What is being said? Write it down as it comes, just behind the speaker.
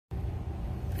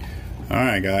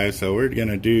Alright guys, so we're going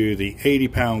to do the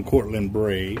 80-pound Cortland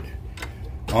braid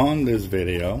on this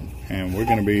video, and we're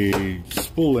going to be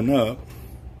spooling up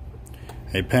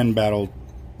a Penn Battle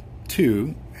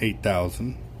 2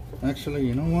 8000. Actually,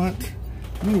 you know what?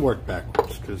 Let me work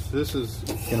backwards, because this is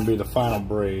going to be the final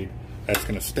braid that's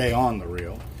going to stay on the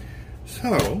reel.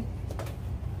 So,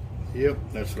 yep,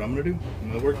 that's what I'm going to do. I'm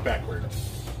going to work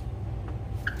backwards.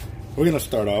 We're going to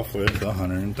start off with the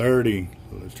 130.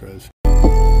 So let's try this.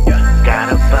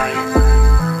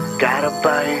 Gotta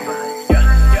bite.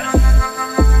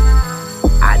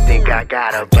 I think I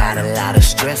got a lot of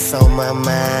stress on my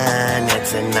mind.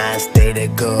 It's a nice day to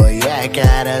go. Yeah, I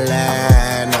gotta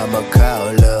line. I'ma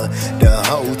call the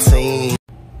whole team.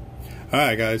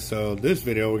 Alright guys, so this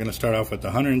video we're going to start off with the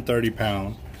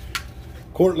 130-pound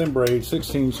Cortland braid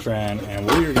 16 strand, and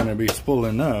we're going to be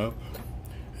spooling up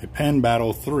a Penn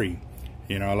Battle 3.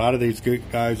 You know, a lot of these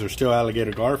guys are still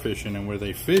alligator gar fishing, and where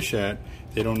they fish at,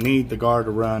 they don't need the gar to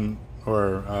run,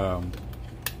 or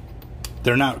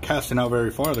they're not casting out very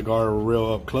far. The gar are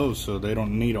real up close, so they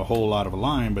don't need a whole lot of a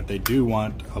line, but they do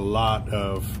want a lot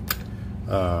of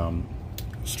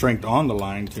strength on the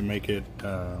line to make it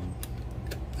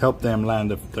help them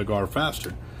land the gar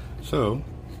faster. So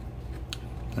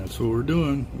that's what we're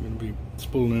doing. We're going to be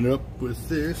spooling it up with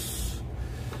this,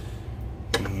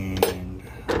 and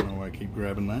I don't know why I keep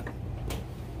grabbing that.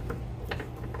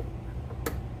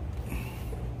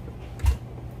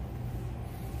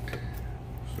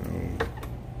 So,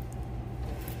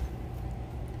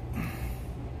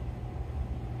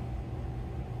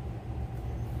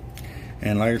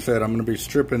 and like I said, I'm going to be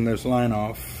stripping this line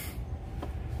off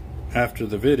after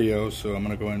the video, so I'm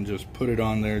going to go ahead and just put it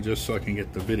on there just so I can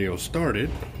get the video started.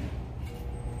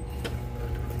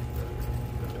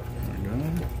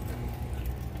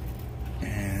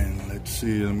 Let's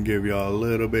see, let me give y'all a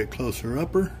little bit closer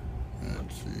upper.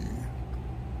 Let's see.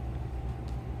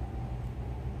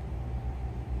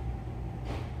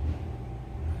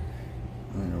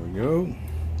 There we go.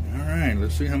 Alright,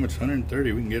 let's see how much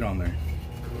 130 we can get on there.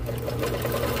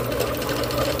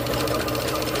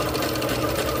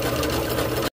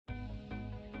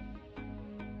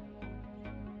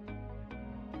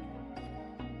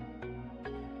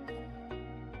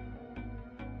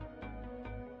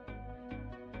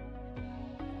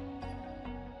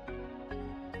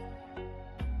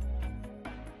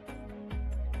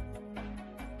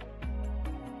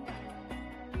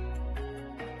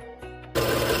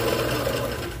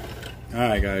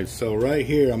 Alright guys, so right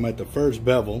here I'm at the first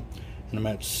bevel, and I'm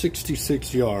at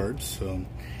 66 yards, so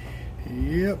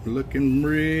yep, looking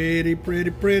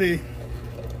pretty.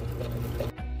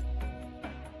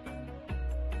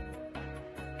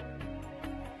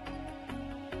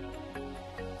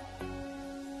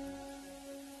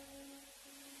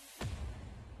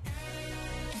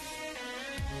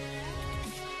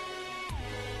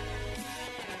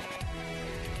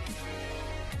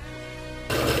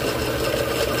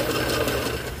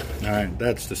 Alright,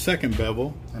 that's the second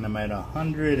bevel, and I'm at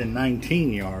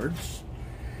 119 yards.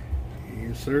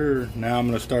 Yes sir. Now I'm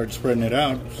going to start spreading it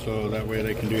out so that way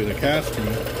they can do the casting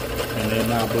and then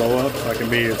not blow up, so I can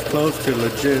be as close to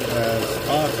legit as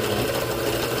possible.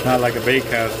 Not like a bait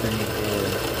casting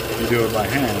where you do it by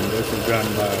hand. This is done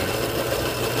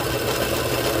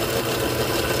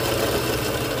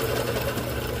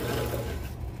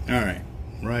by... Alright,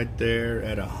 right there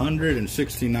at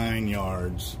 169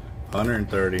 yards.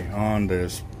 130 on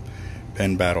this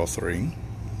Penn Battle 3.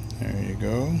 There you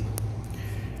go.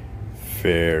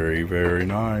 Very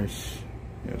nice.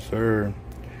 Yes sir.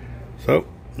 So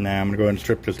now I'm gonna go ahead and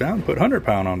strip this down, put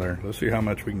 100-pound on there. Let's see how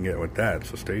much we can get with that,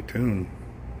 so stay tuned.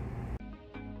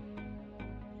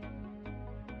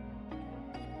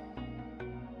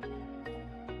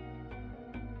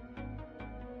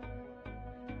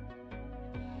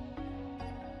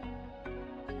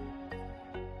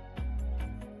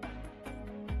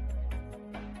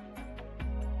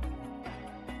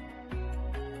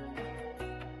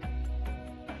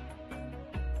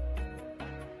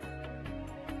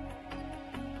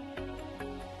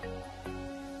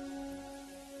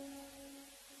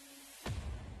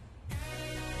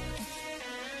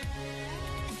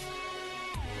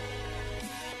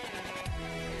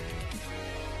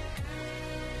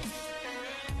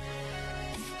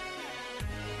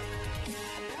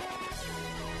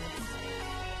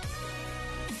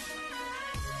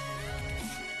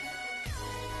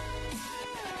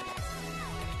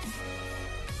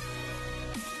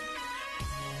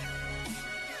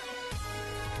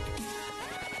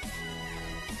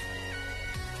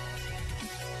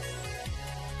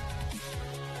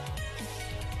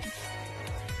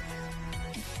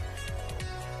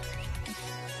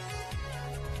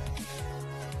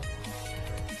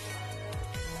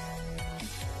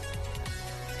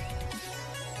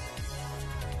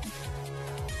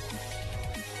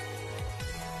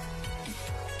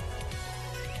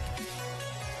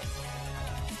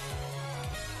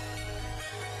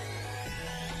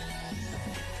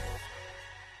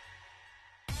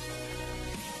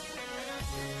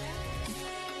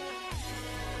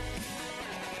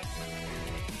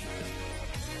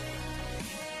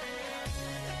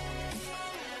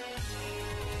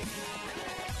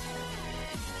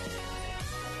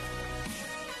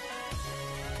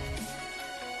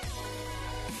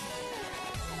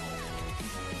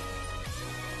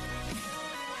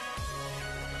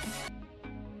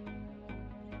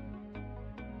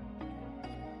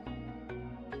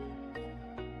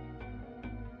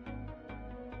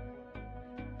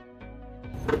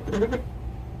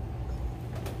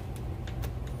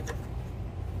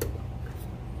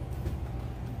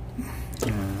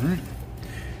 Alright.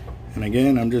 And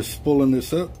again, I'm just spooling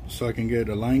this up so I can get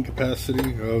a line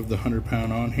capacity of the 100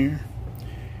 pound on here.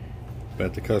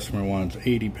 But the customer wants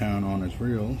 80 pound on his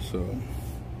reel, so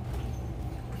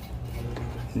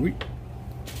we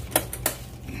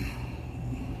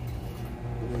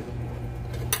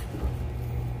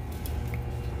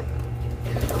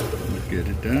get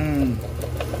it done.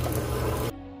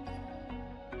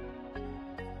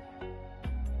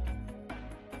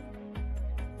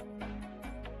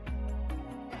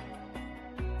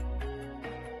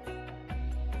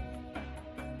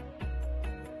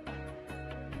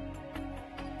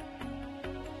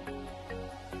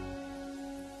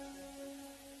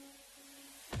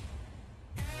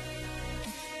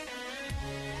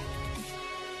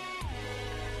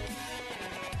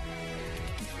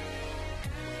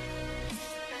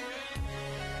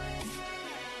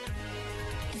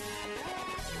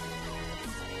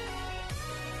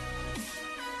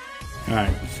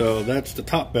 Alright, so that's the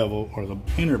top bevel, or the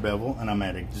inner bevel, and I'm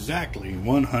at exactly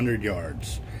 100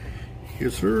 yards.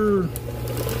 Yes, sir.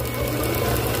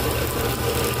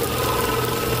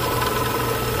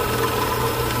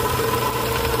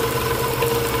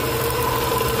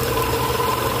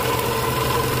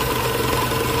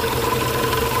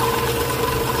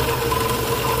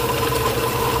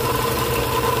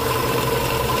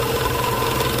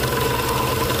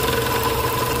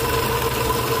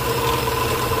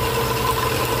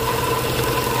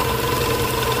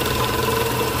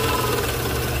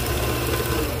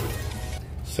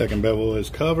 Second bevel is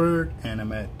covered, and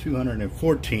I'm at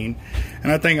 214,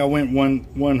 and I think I went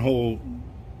one whole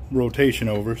rotation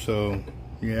over, so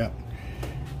yeah,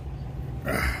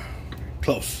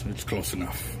 close. It's close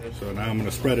enough. So now I'm going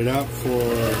to spread it out for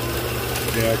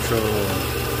the actual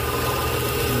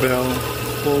bell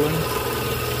pulling.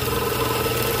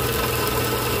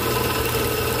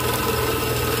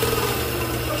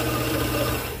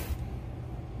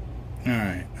 All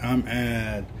right, I'm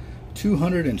at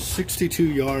 262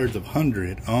 yards of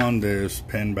 100 on this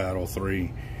Penn Battle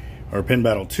 3 or Penn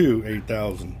Battle 2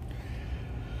 8000.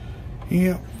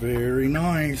 Yep, very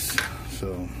nice.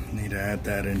 So need to add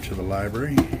that into the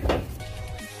library.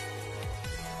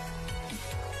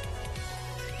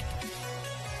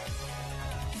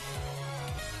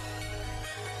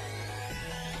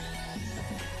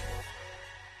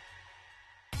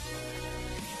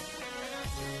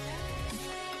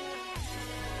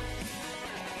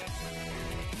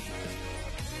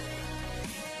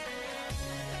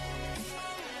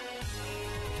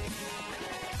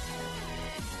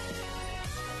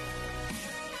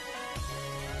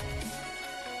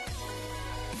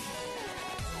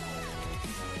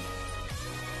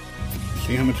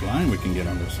 See how much line we can get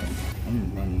on this thing.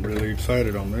 I'm really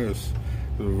excited on this.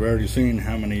 We've already seen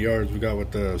how many yards we got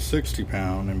with the 60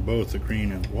 pound in both the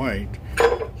green and white.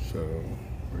 So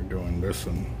we're doing this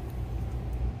one.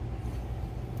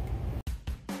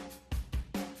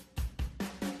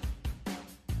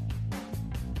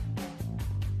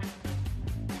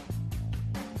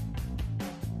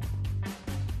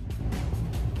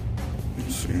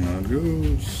 Let's see how it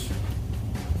goes.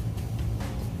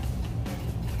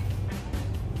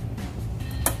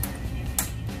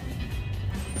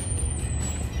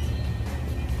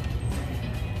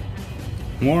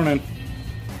 Morning.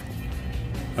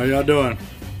 How y'all doing?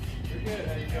 You're good.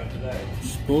 How you doing today?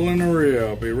 Spooling the reel.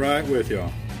 I'll be right with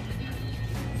y'all.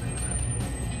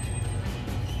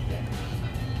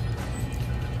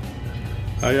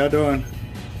 How y'all doing?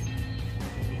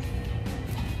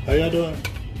 How y'all doing?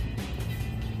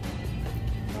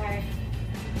 Hi.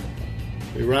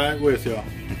 Be right with y'all.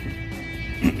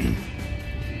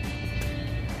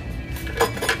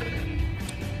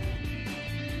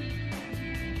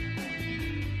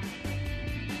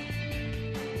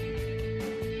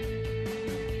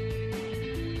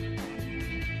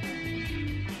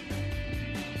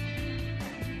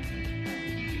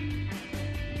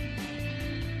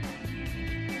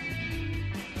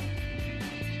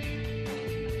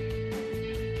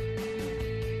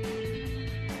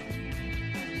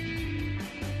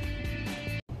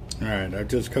 Alright, I've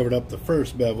just covered up the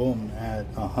first bevel. I'm at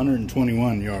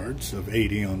 121 yards of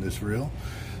 80 on this reel.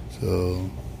 So,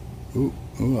 ooh,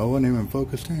 I wasn't even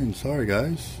focused in. Sorry,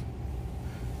 guys.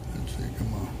 Let's see,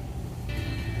 come on.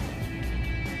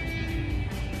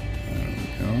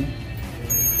 There we go.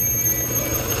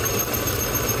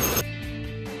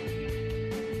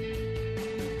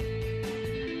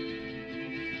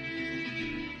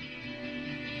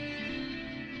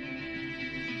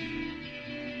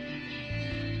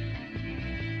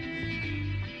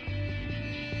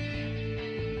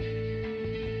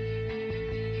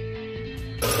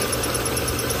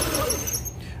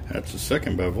 That's the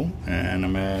second bevel, and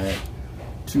I'm at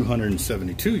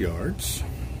 272 yards.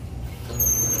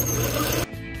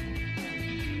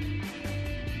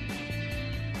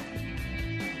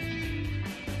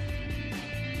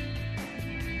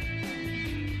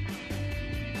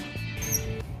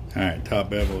 Alright, top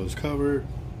bevel is covered,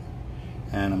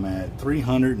 and I'm at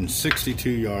 362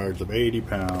 yards of 80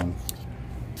 pounds.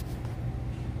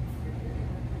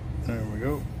 There we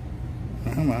go.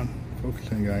 Come on,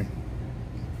 focusing guy.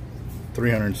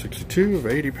 362 of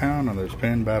 80 pound on this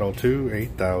Penn Battle 2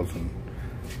 8000.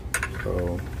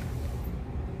 So,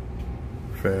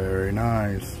 very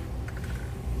nice.